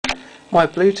My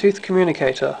Bluetooth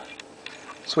communicator.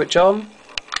 Switch on,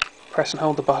 press and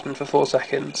hold the button for 4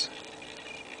 seconds.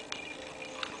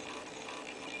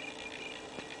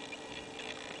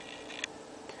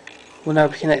 We'll now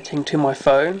be connecting to my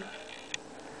phone.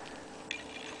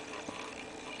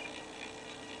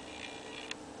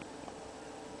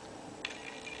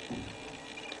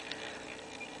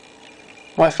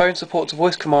 My phone supports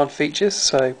voice command features,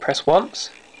 so press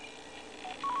once.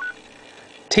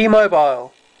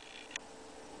 T-Mobile.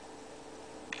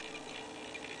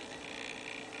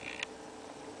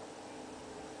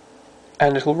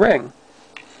 And it'll ring.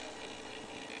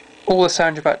 All the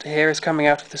sound you're about to hear is coming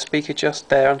out of the speaker just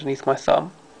there underneath my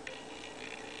thumb.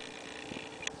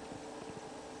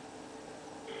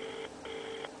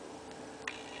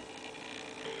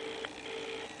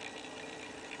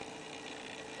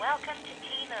 Welcome to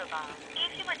T-Mobile.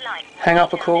 If you would like Hang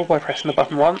up a call by pressing the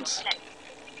button once.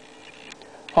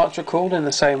 Answer a call in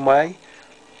the same way.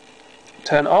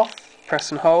 Turn off, press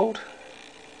and hold.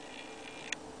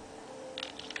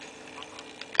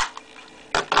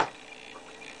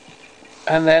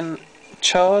 And then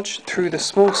charge through the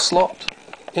small slot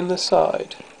in the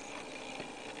side.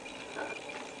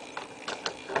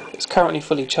 It's currently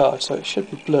fully charged, so it should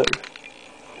be blue.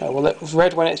 Well, it's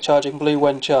red when it's charging, blue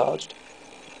when charged.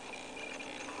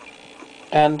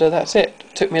 And that's it.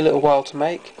 Took me a little while to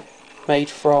make. Made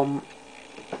from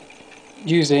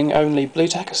using only Blue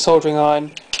Tack, a soldering iron,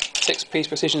 6-piece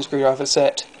precision screwdriver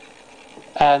set,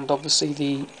 and obviously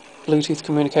the Bluetooth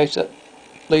communicator,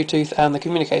 Bluetooth and the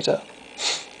communicator.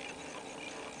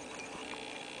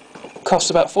 Cost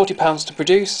about £40 to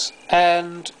produce,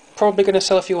 and probably going to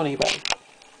sell a few on eBay.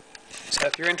 So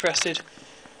if you're interested,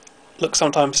 look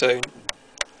sometime soon.